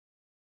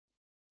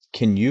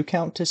Can you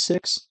count to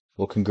 6?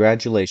 Well,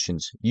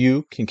 congratulations.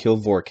 You can kill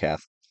Vorkath.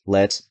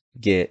 Let's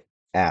get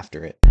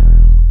after it.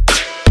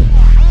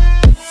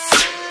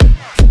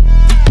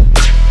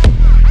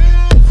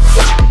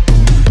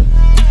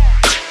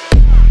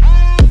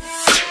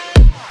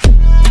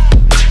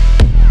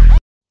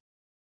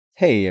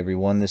 Hey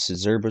everyone, this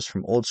is Zerbus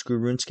from Old School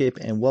RuneScape,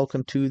 and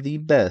welcome to the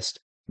best,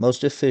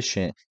 most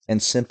efficient,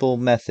 and simple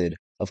method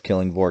of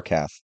killing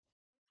Vorkath.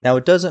 Now,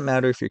 it doesn't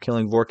matter if you're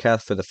killing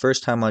Vorkath for the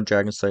first time on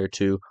Dragon Slayer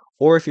 2,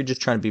 or if you're just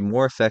trying to be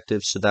more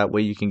effective so that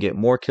way you can get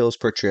more kills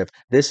per trip.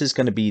 This is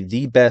going to be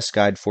the best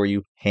guide for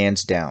you,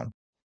 hands down.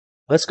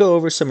 Let's go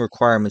over some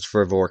requirements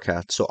for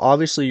Vorkath. So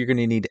obviously you're going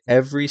to need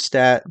every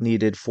stat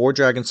needed for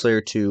Dragon Slayer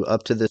 2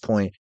 up to this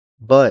point,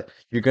 but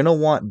you're going to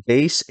want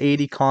base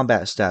 80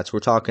 combat stats. We're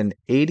talking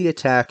 80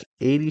 attack,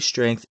 80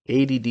 strength,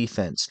 80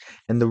 defense.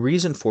 And the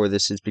reason for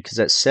this is because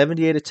at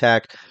 78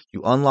 attack,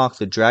 you unlock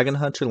the Dragon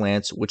Hunter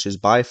Lance, which is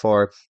by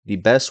far the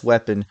best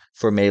weapon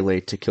for melee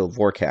to kill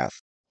Vorkath.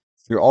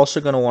 You're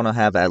also going to want to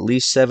have at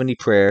least 70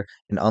 prayer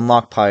and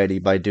unlock piety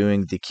by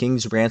doing the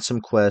King's Ransom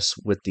quest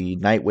with the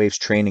Nightwave's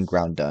training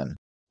ground done.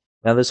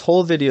 Now this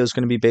whole video is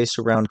going to be based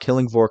around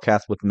killing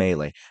Vorkath with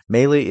melee.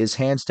 Melee is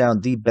hands down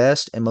the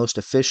best and most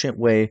efficient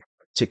way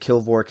to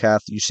kill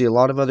Vorkath. You see a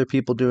lot of other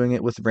people doing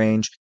it with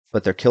range,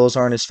 but their kills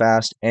aren't as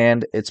fast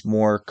and it's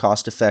more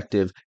cost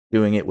effective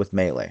doing it with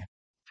melee.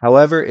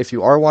 However, if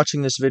you are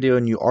watching this video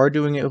and you are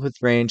doing it with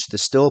range,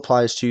 this still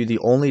applies to you. The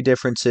only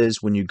difference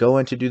is when you go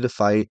in to do the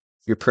fight,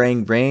 you're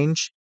praying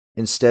range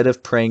instead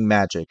of praying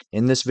magic.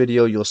 In this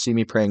video, you'll see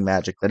me praying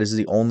magic. That is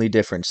the only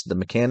difference. The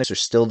mechanics are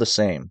still the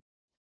same.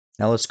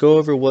 Now let's go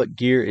over what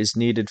gear is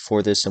needed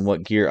for this and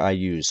what gear I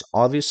use.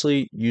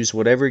 Obviously, use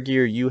whatever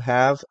gear you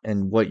have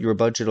and what your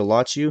budget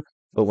allots you,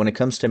 but when it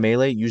comes to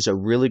melee, use a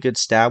really good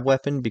stab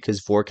weapon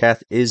because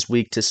Vorkath is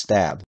weak to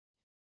stab.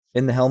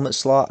 In the helmet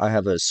slot, I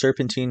have a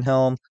serpentine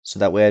helm, so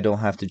that way I don't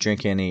have to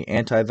drink any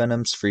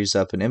anti-venoms, frees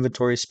up an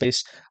inventory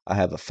space. I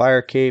have a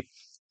fire cape,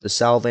 the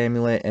salve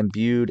amulet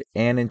imbued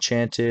and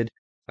enchanted.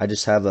 I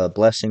just have a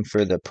blessing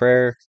for the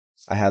prayer.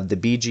 I have the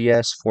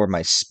BGS for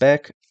my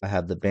spec. I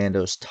have the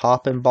bandos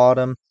top and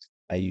bottom.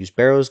 I use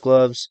Barrow's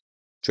gloves,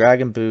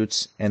 dragon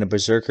boots, and a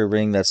berserker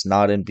ring that's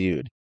not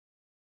imbued.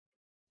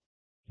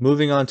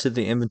 Moving on to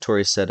the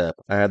inventory setup,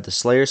 I have the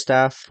Slayer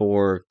staff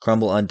for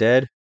Crumble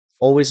Undead.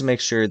 Always make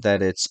sure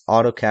that it's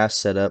auto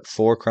cast setup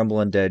for Crumble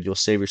Undead. You'll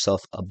save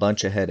yourself a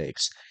bunch of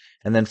headaches.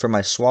 And then for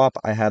my swap,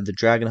 I have the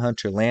Dragon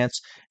Hunter Lance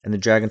and the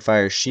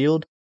Dragonfire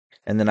Shield.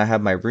 And then I have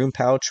my Rune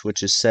Pouch,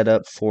 which is set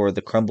up for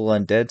the Crumble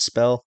Undead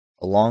spell,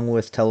 along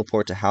with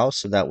Teleport to House,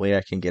 so that way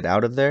I can get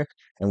out of there.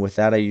 And with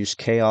that, I use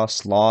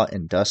Chaos, Law,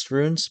 and Dust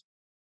runes.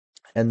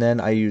 And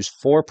then I use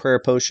 4 Prayer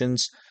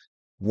Potions,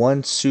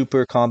 1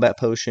 Super Combat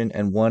Potion,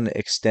 and 1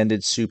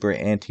 Extended Super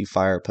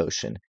Anti-Fire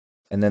Potion.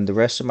 And then the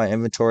rest of my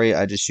inventory,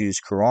 I just use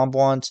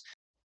Karambwans.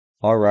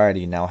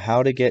 Alrighty, now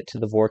how to get to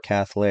the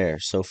Vorkath lair.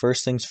 So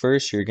first things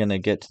first, you're going to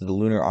get to the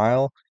Lunar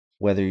Isle,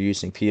 whether you're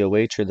using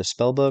POH or the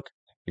spellbook.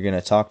 You're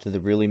going to talk to the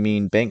really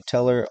mean bank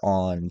teller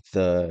on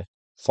the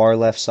far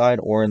left side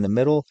or in the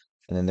middle,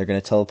 and then they're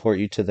going to teleport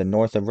you to the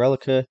north of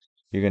Relica.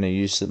 You're going to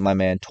use my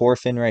man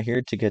Torfin right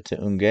here to get to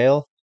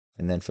Ungale,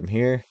 and then from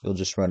here, you'll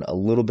just run a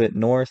little bit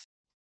north.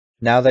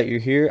 Now that you're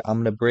here,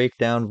 I'm going to break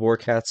down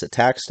Vorkath's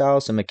attack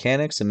styles and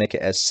mechanics and make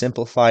it as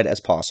simplified as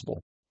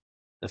possible.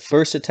 The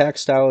first attack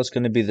style is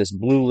going to be this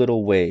blue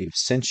little wave.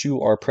 Since you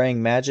are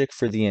praying magic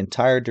for the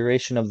entire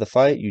duration of the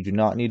fight, you do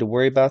not need to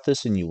worry about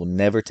this and you will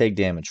never take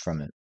damage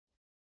from it.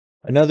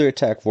 Another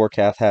attack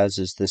Vorkath has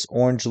is this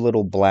orange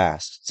little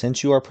blast.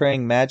 Since you are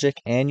praying magic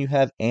and you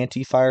have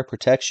anti-fire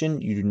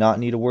protection, you do not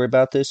need to worry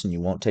about this and you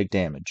won't take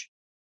damage.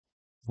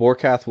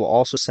 Vorkath will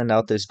also send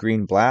out this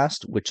green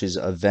blast, which is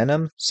a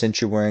venom. Since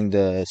you're wearing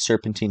the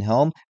serpentine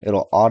helm,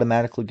 it'll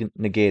automatically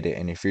negate it.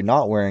 And if you're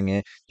not wearing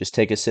it, just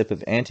take a sip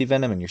of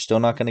anti-venom and you're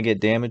still not going to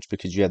get damaged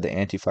because you have the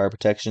anti-fire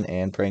protection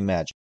and praying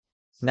magic.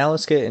 Now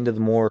let's get into the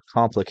more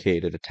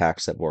complicated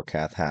attacks that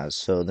Vorkath has.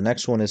 So the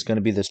next one is going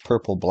to be this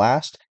purple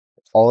blast.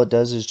 All it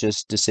does is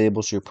just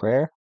disables your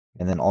prayer,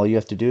 and then all you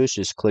have to do is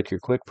just click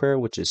your quick prayer,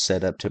 which is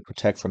set up to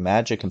protect from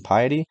magic and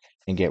piety,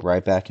 and get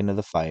right back into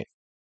the fight.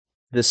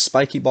 This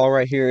spiky ball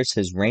right here is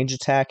his range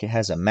attack. It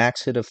has a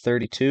max hit of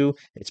 32.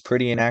 It's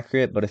pretty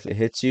inaccurate, but if it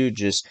hits you,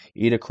 just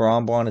eat a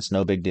Karambwan. It's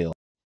no big deal.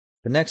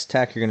 The next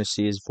attack you're going to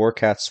see is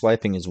Vorkath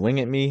swiping his wing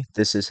at me.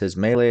 This is his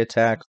melee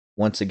attack.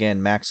 Once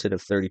again, max hit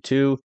of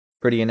 32.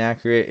 Pretty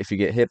inaccurate. If you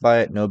get hit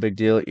by it, no big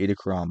deal. Eat a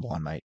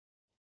Karambwan, mate.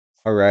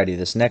 Alrighty,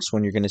 this next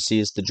one you're going to see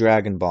is the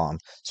Dragon Bomb.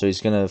 So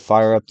he's going to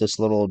fire up this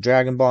little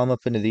Dragon Bomb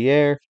up into the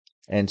air,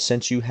 and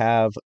since you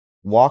have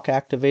Walk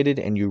activated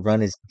and you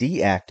run as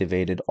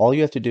deactivated, all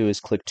you have to do is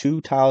click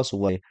 2 tiles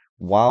away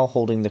while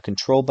holding the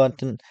control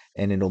button,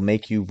 and it'll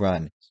make you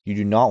run. You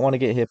do not want to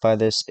get hit by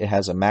this. It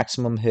has a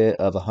maximum hit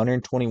of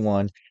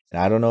 121,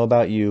 and I don't know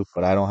about you,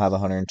 but I don't have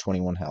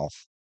 121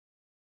 health.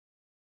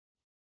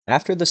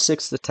 After the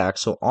 6th attack,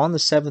 so on the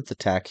 7th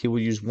attack, he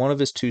will use one of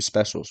his 2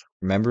 specials.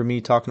 Remember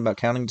me talking about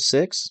counting to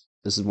 6?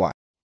 This is why.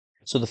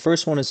 So the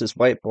first one is this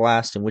white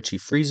blast in which he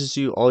freezes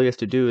you. All you have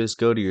to do is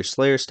go to your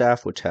Slayer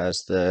staff, which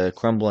has the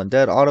Crumble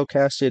Undead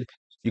auto-casted.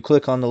 You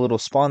click on the little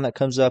spawn that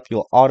comes up,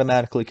 you'll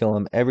automatically kill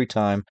him every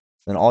time.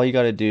 Then all you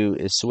gotta do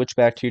is switch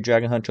back to your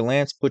Dragon Hunter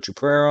Lance, put your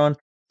prayer on,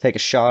 take a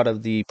shot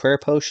of the prayer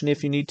potion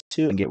if you need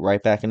to, and get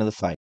right back into the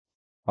fight.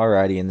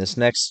 Alrighty, and this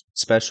next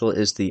special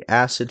is the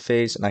acid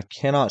phase, and I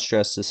cannot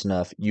stress this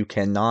enough. You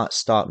cannot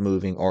stop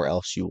moving or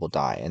else you will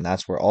die. And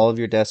that's where all of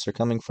your deaths are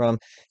coming from,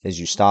 is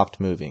you stopped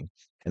moving.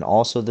 And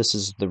also this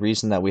is the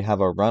reason that we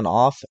have our run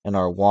off and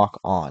our walk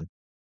on.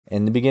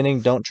 In the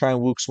beginning, don't try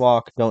and wooks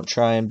walk, don't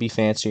try and be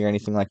fancy or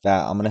anything like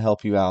that. I'm gonna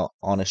help you out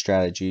on a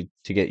strategy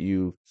to get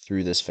you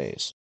through this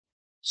phase.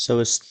 So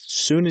as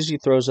soon as he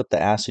throws up the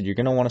acid, you're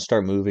going to want to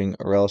start moving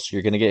or else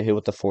you're going to get hit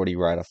with the 40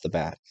 right off the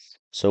bat.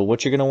 So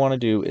what you're going to want to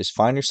do is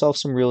find yourself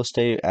some real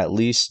estate, at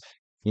least,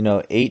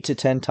 8 to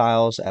 10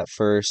 tiles at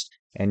first,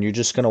 and you're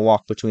just going to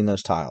walk between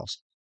those tiles.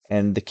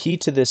 And the key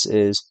to this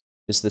is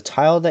the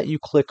tile that you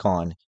click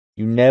on,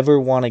 you never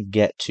want to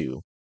get to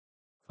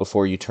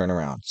before you turn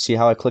around. See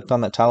how I clicked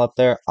on that tile up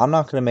there? I'm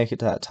not going to make it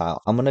to that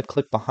tile. I'm going to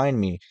click behind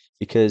me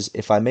because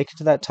if I make it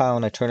to that tile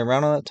and I turn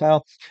around on that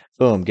tile,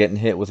 boom, getting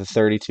hit with a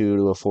 32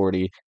 to a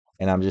 40,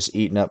 and I'm just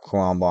eating up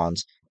Quran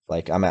bonds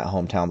like I'm at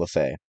Hometown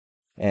Buffet.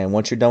 And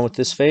once you're done with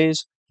this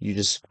phase, you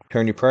just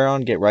turn your prayer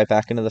on, get right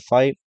back into the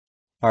fight.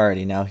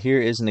 Alrighty, now here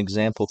is an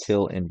example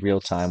kill in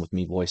real time with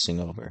me voicing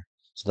over.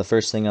 So the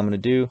first thing I'm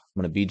going to do,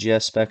 I'm going to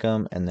BGS spec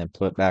him and then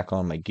put back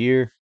on my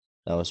gear.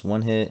 That was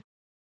one hit.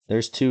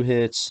 There's two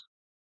hits.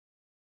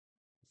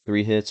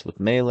 3 hits with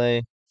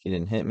melee. He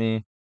didn't hit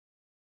me.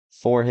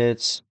 4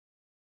 hits.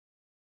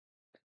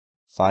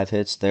 5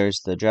 hits. There's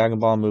the Dragon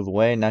Ball, move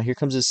away. Now here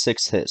comes his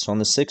 6th hit. So on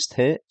the 6th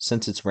hit,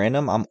 since it's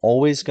random, I'm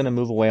always going to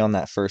move away on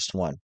that first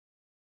one.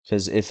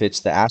 Because if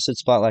it's the acid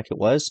spot like it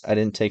was, I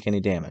didn't take any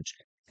damage.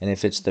 And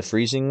if it's the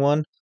freezing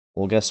one,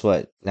 well, guess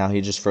what? Now he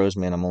just froze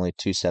me and I'm only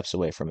 2 steps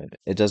away from it.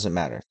 It doesn't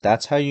matter.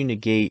 That's how you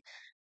negate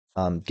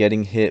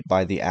getting hit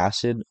by the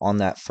acid on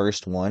that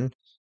first one.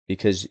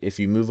 Because if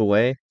you move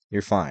away,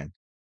 you're fine.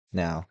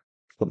 Now,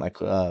 put my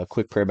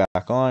quick prayer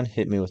back on,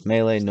 hit me with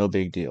melee, no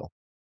big deal.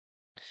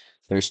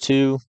 There's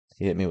 2,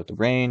 he hit me with the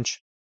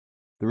range.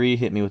 3,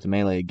 hit me with the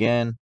melee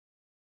again.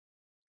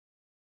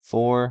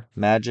 4,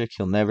 magic,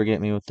 he'll never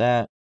get me with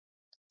that.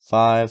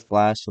 5,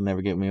 blast, he'll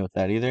never get me with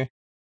that either.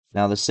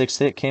 Now the 6th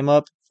hit came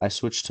up, I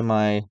switched to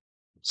my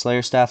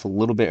Slayer Staff a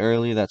little bit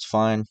early, that's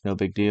fine, no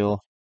big deal.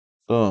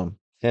 Boom,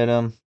 hit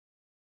him.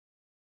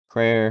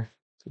 Prayer,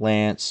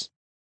 lance,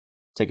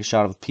 take a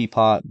shot of a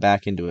peapot,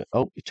 back into it.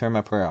 Oh, you turned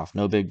my prayer off,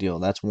 no big deal,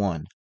 that's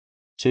 1.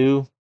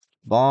 2,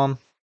 bomb.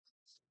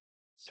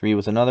 3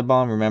 with another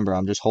bomb. Remember,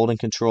 I'm just holding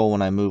control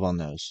when I move on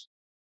those.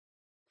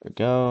 There we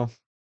go.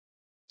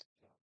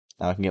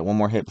 Now I can get one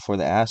more hit before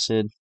the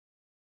acid.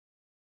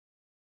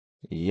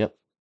 Yep.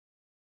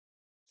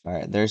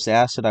 Alright, there's the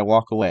acid. I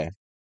walk away.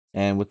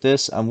 And with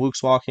this, I'm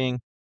Wooks walking.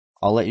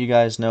 I'll let you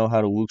guys know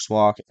how to Wooks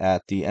walk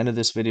at the end of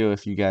this video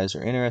if you guys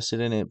are interested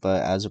in it,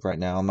 but as of right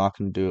now, I'm not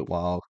going to do it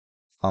while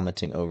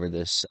commenting over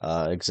this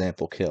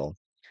example kill.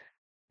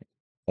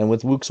 And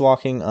with Wooks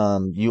walking,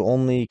 you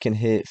only can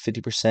hit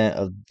 50%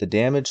 of the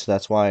damage, so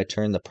that's why I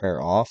turned the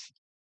prayer off.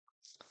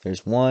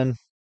 There's 1,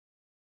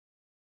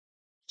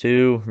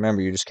 2,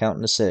 remember, you're just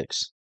counting to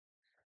 6.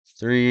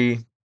 3,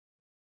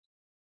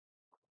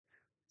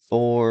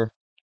 4,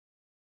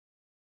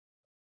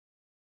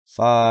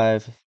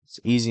 5. It's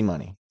easy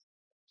money.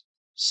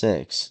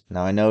 6.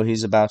 Now I know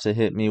he's about to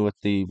hit me with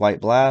the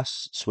white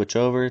blast. Switch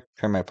over,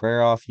 turn my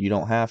prayer off. You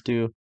don't have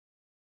to.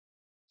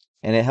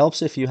 And it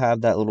helps if you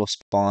have that little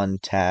spawn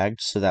tagged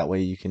so that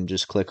way you can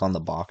just click on the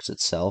box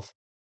itself.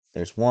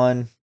 There's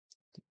 1,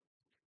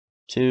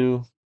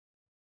 2,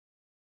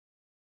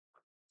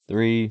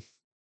 3,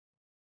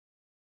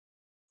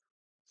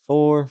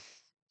 4,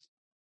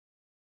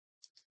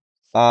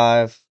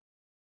 5,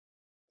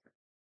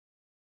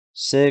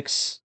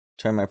 6.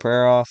 Turn my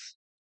prayer off.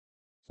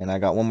 And I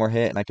got one more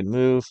hit and I can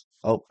move.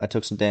 Oh, I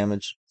took some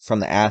damage from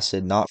the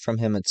acid, not from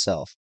him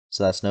itself.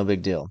 So that's no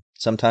big deal.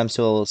 Sometimes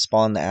he'll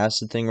spawn the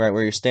acid thing right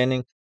where you're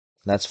standing.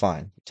 That's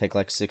fine. Take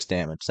like 6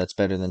 damage. That's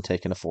better than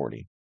taking a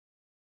 40.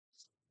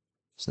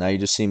 So now you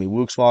just see me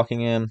Wooks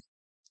walking in.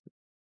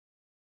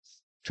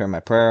 Turn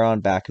my prayer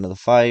on, back into the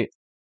fight.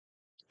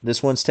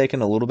 This one's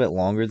taking a little bit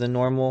longer than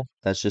normal.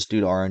 That's just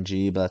due to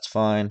RNG, but that's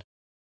fine.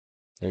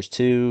 There's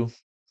 2,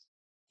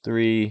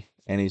 3,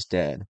 and he's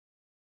dead.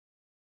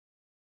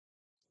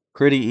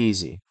 Pretty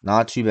easy.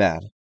 Not too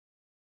bad.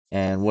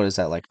 And what is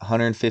that, like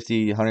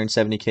 150,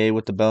 170k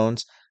with the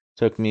bones?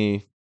 Took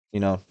me,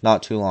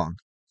 not too long.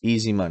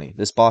 Easy money.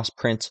 This boss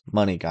prints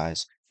money,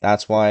 guys.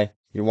 That's why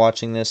you're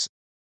watching this.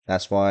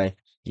 That's why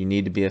you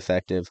need to be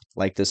effective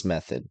like this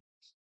method.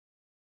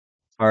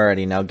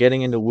 Alrighty, now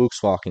getting into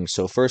Wooks walking.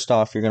 So first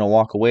off, you're going to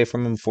walk away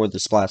from him before the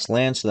splats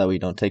land so that we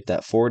don't take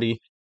that 40.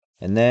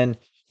 And then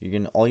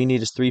all you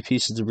need is 3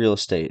 pieces of real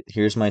estate.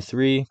 Here's my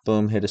 3.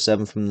 Boom, hit a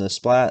 7 from the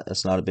splat.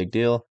 That's not a big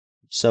deal.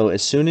 So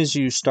as soon as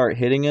you start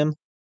hitting him,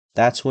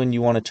 that's when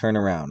you want to turn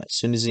around. As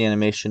soon as the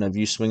animation of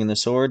you swinging the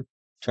sword,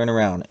 turn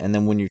around. And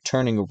then when you're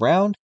turning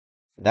around,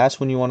 that's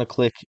when you want to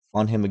click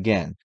on him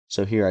again.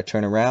 So here I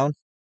turn around,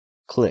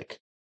 click.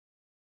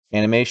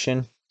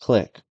 Animation,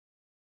 click.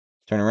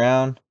 Turn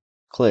around,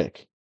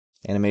 click.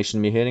 Animation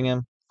to be hitting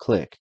him,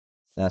 click.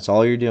 That's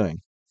all you're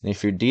doing. And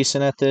if you're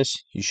decent at this,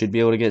 you should be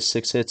able to get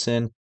 6 hits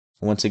in.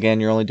 Once again,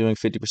 you're only doing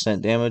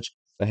 50% damage,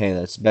 but hey,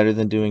 that's better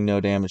than doing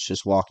no damage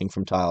just walking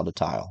from tile to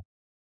tile.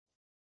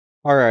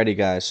 Alrighty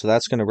guys, so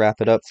that's going to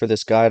wrap it up for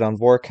this guide on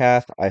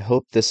Vorkath. I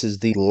hope this is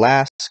the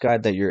last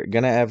guide that you're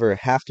going to ever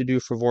have to do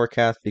for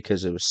Vorkath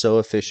because it was so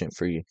efficient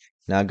for you.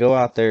 Now go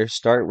out there,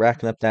 start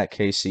racking up that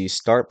KC,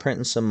 start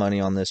printing some money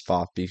on this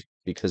boss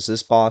because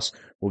this boss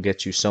will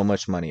get you so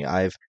much money.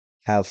 I've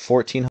have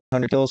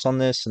 1,400 kills on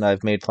this and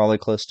I've made probably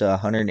close to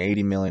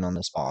 180 million on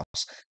this boss.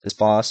 This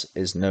boss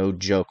is no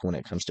joke when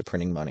it comes to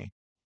printing money.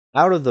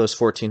 Out of those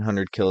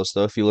 1,400 kills,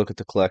 though, if you look at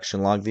the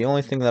collection log, the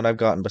only thing that I've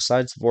gotten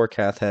besides the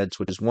Vorkath heads,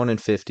 which is 1 in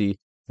 50,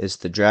 is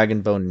the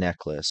Dragon Bone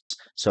necklace.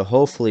 So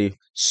hopefully,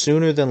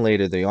 sooner than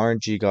later, the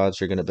RNG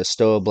gods are going to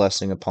bestow a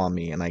blessing upon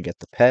me, and I get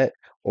the pet,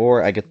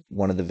 or I get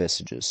one of the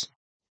visages.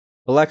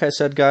 But like I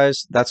said,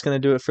 guys, that's going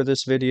to do it for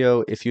this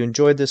video. If you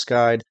enjoyed this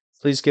guide,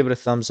 please give it a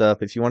thumbs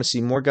up. If you want to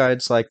see more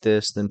guides like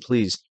this, then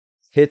please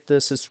hit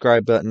the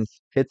subscribe button,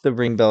 hit the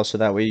ring bell so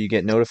that way you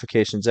get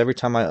notifications every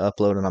time I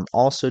upload. And I'm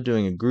also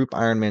doing a group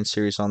Iron Man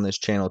series on this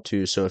channel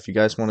too. So if you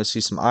guys want to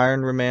see some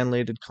Iron Man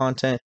related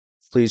content,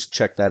 please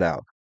check that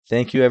out.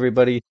 Thank you,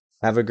 everybody.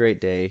 Have a great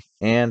day,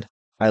 and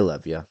I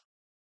love you.